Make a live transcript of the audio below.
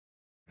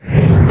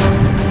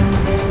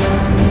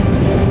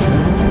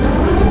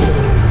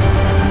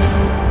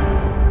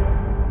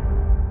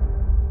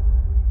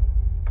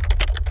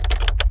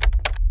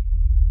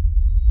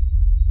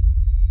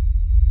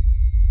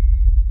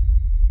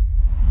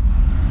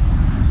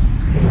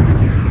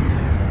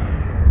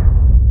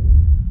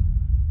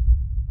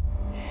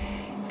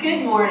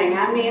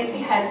I'm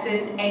Nancy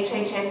Hudson,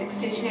 HHS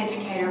Extension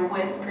Educator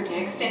with Purdue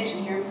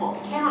Extension here in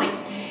Fulton County.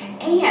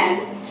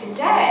 And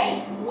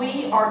today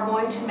we are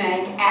going to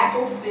make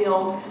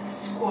apple-filled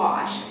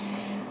squash.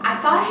 I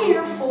thought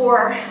here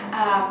for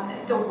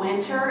the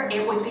winter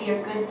it would be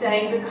a good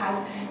thing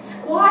because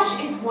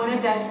squash is one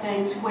of those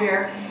things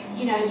where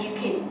you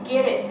can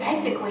get it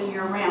basically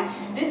year-round.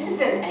 This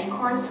is an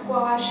acorn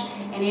squash,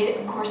 and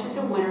it of course is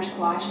a winter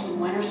squash, and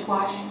winter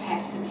squash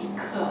has to be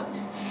cooked.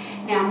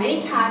 Now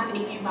many times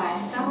if you buy a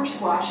summer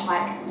squash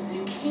like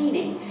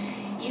zucchini,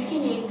 you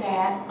can eat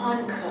that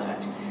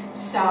uncooked.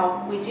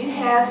 So we do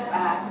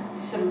have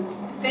some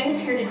things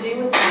here to do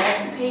with the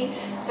recipe,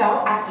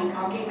 so I think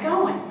I'll get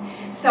going.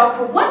 So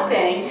for one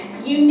thing,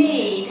 you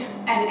need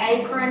an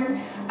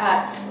acorn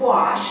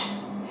squash,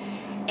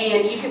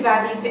 and you can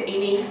buy these at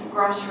any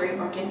grocery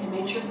or get them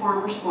at your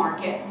farmer's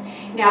market.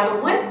 Now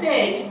the one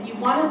thing, you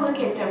want to look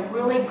at the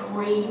really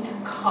green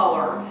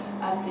color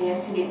of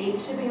this, and it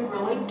needs to be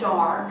really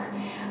dark.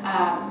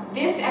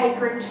 This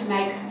acorn to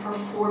make for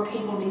 4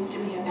 people needs to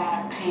be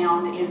about 1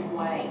 pound in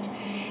weight.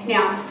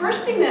 Now the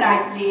first thing that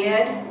I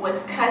did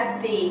was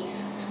cut the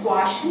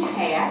squash in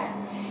half,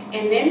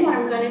 and then what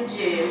I'm going to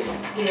do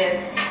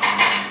is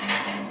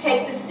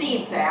take the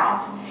seeds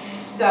out.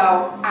 So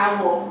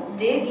I will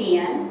dig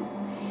in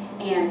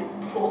and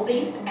pull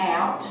these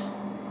out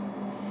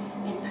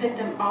and put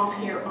them off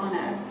here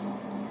on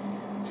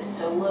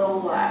just a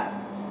little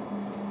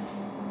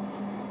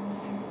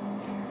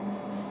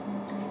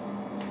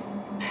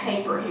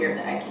paper here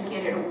that I can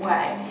get it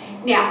away.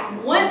 Now,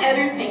 one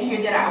other thing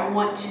here that I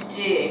want to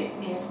do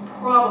is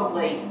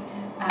probably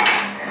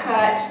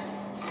cut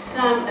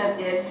some of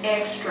this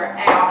extra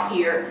out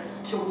here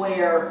to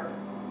where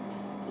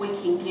we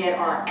can get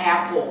our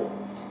apple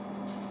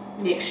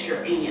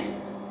mixture in.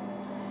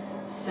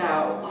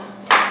 So,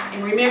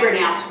 and remember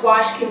now,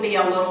 squash can be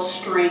a little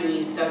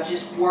stringy, so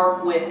just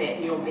work with it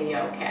and you'll be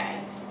okay.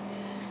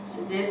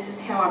 So this is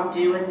how I'm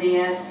doing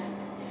this.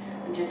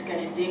 I'm just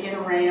going to dig it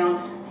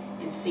around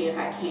and see if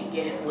I can't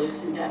get it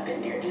loosened up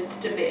in there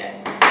just a bit.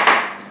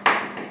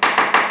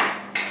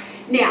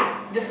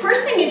 Now, the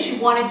first thing that you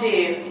want to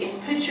do is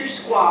put your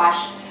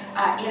squash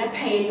in a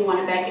pan. You want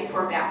to bake it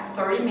for about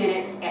 30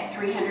 minutes at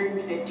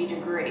 350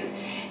 degrees.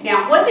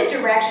 Now, what the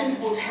directions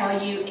will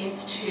tell you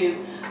is to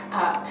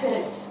put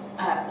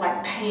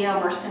like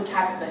Pam or some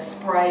type of a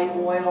spray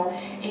oil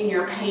in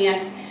your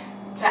pan.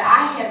 But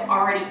I have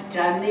already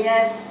done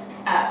this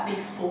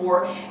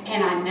before,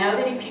 and I know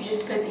that if you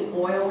just put the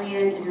oil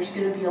in, there's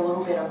going to be a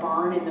little bit of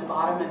burn in the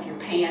bottom of your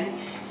pan.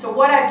 So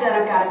what I've done,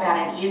 I've got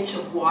about 1 inch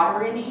of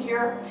water in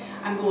here.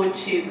 I'm going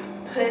to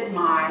put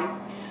my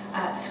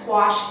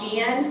squash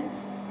in,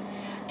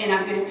 and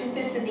I'm going to put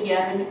this in the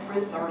oven for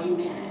 30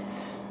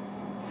 minutes.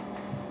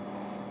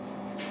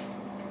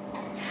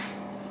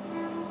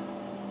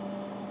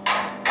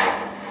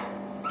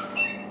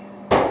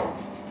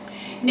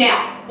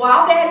 Now,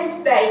 while that is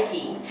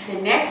baking,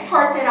 the next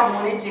part that I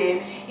want to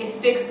do is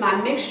fix my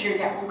mixture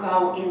that will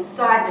go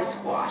inside the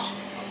squash.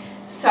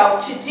 So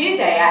to do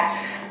that,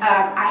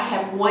 I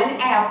have 1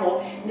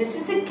 apple. This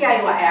is a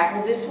Gala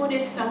apple. This one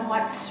is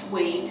somewhat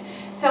sweet.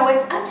 So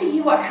it's up to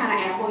you what kind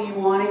of apple you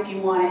want, if you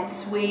want it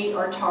sweet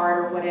or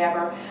tart or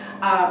whatever.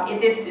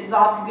 This is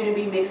also going to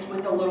be mixed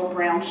with a little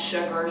brown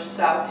sugar.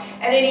 So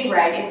at any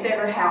rate, it's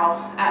ever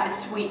how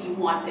sweet you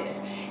want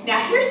this. Now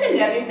here's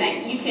another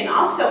thing. You can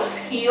also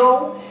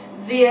peel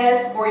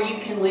this, or you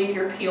can leave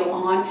your peel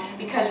on,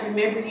 because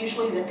remember,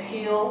 usually the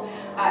peel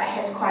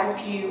has quite a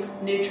few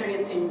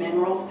nutrients and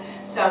minerals.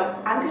 So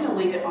I'm going to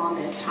leave it on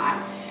this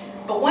time.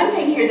 But one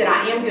thing here that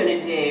I am going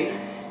to do,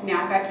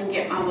 now if I can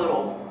get my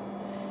little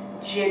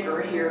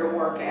jigger here to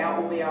work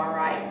out, will be all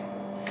right.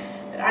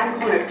 But I'm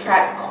going to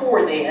try to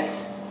core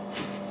this.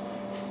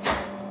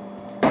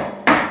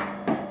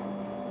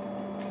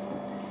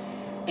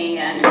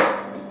 And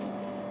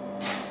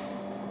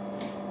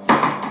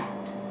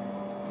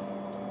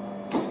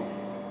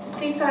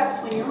see, folks,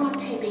 when you're on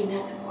TV,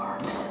 nothing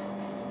works.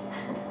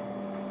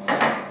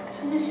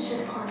 So this is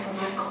just part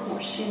of my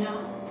course, you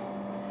know.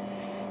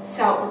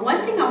 So the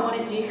one thing I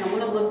want to do here, I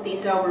want to look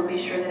these over and be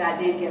sure that I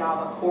did get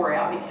all the core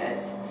out,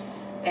 because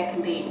that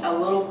can be a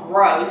little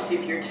gross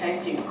if you're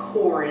tasting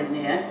core in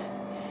this.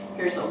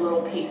 Here's a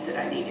little piece that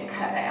I need to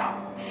cut out.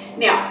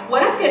 Now,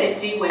 what I'm going to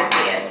do with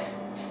this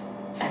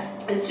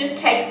is just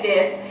take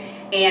this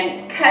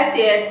and cut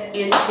this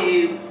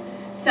into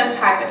some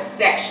type of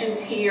sections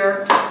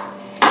here.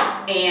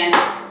 And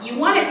you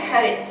want to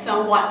cut it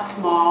somewhat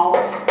small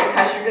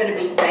because you're going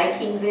to be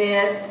baking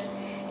this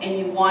and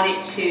you want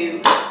it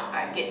to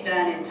get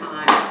done in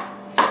time.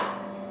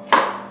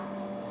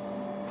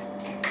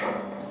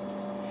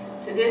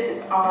 So this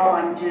is all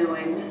I'm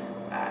doing,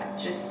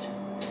 just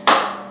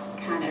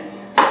kind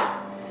of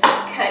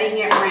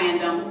cutting at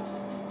random.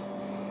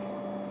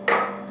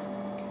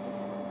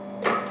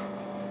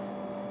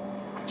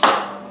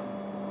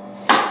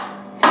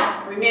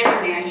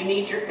 Remember now, you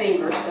need your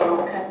fingers, so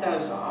don't cut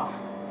those off.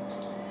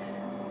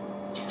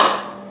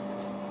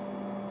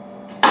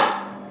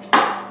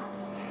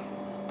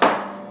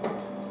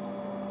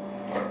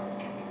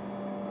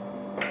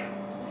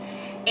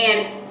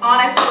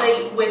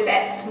 honestly, with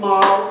that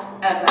small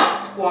of a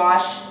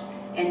squash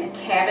and the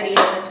cavity of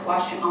the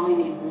squash, you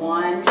only need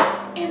one,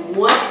 and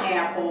one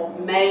apple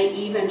may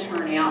even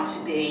turn out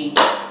to be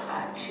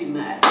too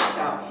much.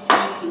 So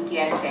you can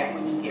guess that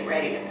when you get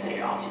ready to put it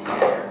all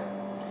together.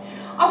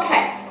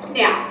 Okay,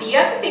 now the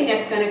other thing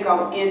that's going to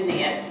go in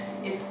this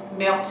is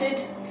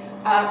melted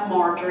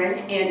margarine,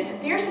 and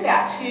there's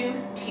about 2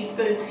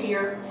 teaspoons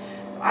here.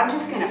 So I'm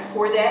just going to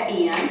pour that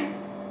in.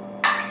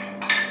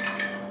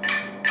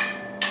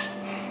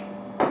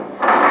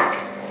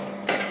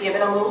 Give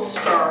it a little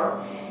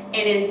stir.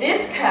 And in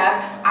this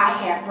cup, I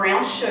have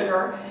brown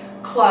sugar,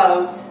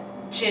 cloves,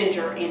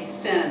 ginger, and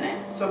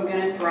cinnamon. So I'm going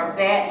to throw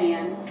that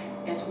in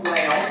as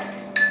well.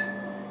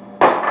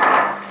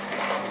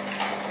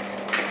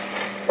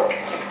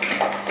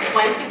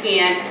 Once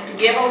again,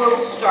 give a little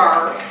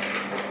stir.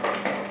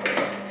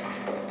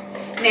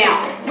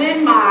 Now,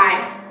 when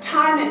my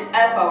time is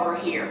up over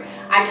here,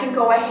 I can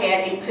go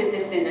ahead and put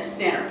this in the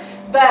center.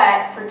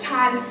 But for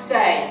time's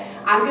sake,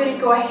 I'm going to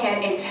go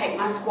ahead and take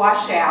my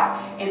squash out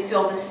and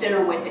fill the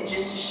center with it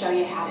just to show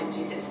you how to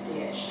do this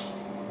dish.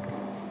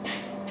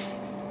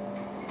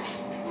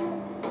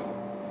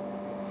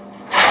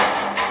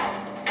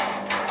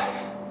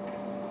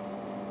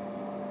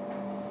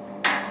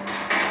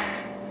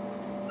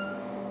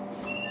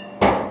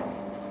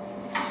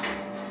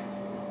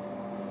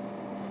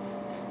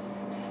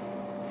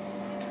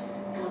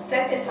 I'll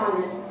set this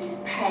on these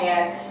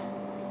pads.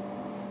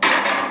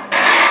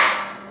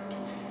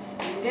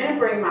 I'm going to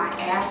bring my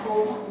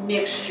apple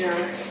mixture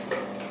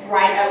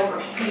right over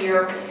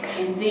here,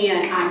 and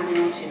then I'm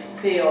going to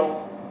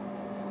fill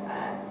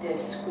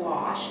this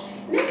squash.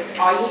 And this is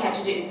all you have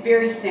to do. It's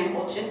very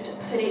simple, just to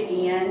put it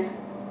in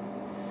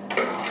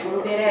a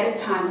little bit at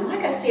a time. And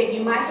like I said,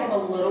 you might have a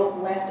little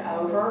left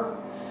over,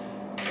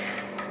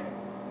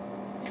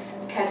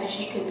 because as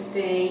you can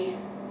see,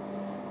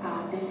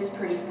 this is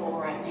pretty full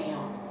right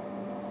now.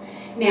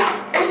 Now,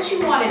 what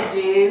you want to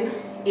do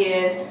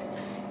is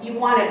you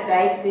want to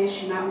bake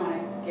this. You might want to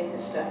get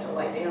this stuff to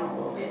lay down a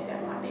little bit.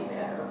 That might be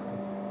better.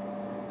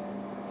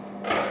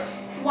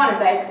 You want to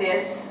bake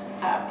this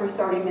for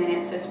 30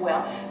 minutes as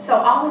well. So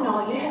all in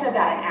all, you have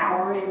about an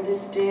hour in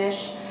this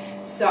dish.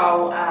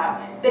 So,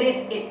 but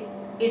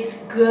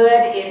it's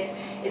good.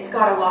 It's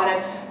got a lot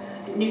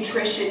of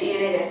nutrition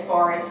in it as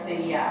far as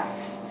the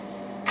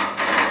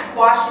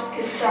squash is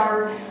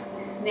concerned.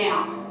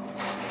 Now,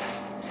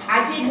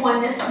 I did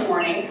one this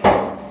morning.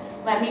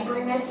 Let me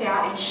bring this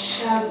out and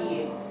show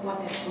you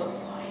what this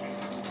looks like.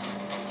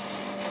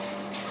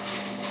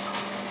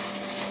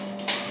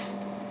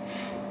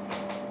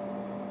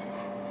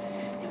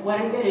 And what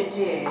I'm going to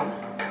do,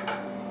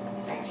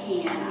 if I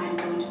can, I'm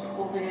going to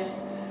pull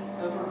this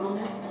over on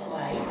this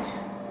plate.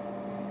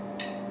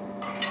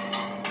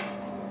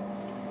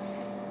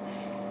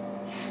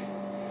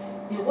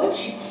 Now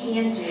what you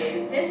can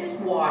do, this is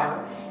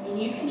water, and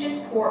you can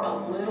just pour a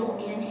little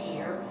in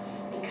here,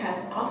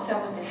 because also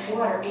with this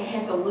water, it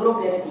has a little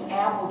bit of the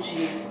apple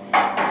juice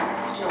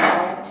still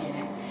left in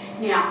it.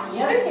 Now, the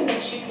other thing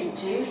that you can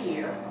do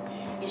here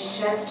is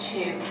just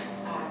to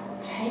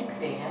take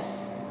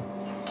this,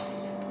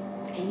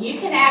 and you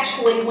can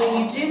actually,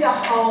 when you do the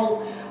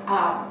whole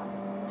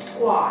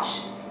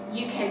squash,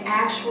 you can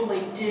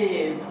actually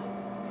do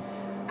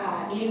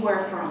anywhere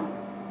from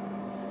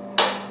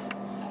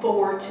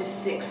 4 to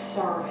 6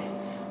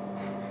 servings.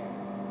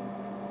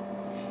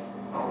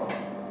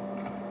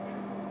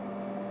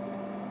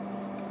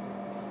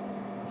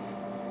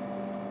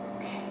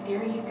 Okay,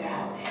 there you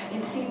go.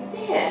 And see,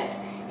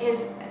 this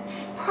is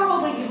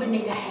probably, you would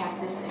need to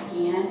have this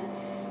again.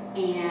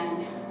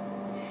 And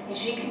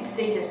as you can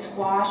see, the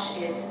squash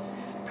is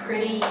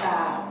pretty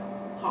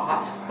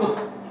hot.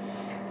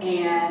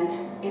 And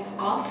it's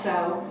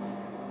also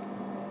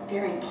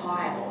very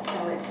pliable.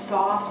 So it's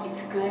soft,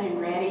 it's good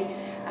and ready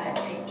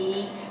to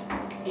eat.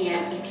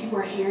 And if you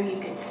were here, you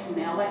could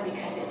smell it,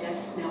 because it does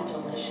smell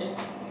delicious.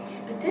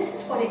 But this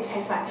is what it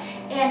tastes like.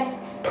 And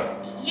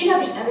you know,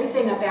 the other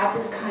thing about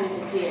this kind of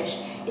a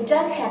dish, it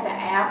does have the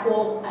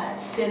apple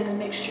cinnamon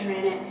mixture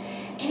in it,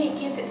 and it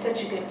gives it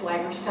such a good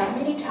flavor. So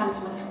many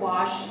times with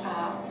squash,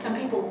 some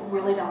people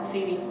really don't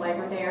see any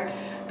flavor there,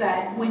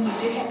 but when you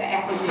do have the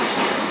apple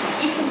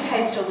mixture, you can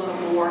taste a little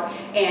more,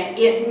 and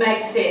it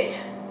makes it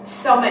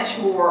so much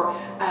more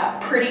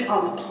pretty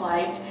on the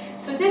plate.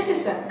 So this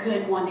is a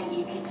good one that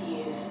you could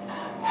use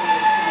for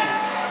this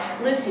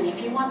meal. Listen,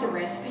 if you want the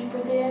recipe for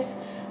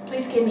this,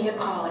 please give me a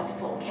call at the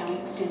Fulton County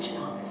Extension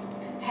Office.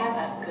 Have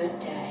a good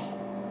day.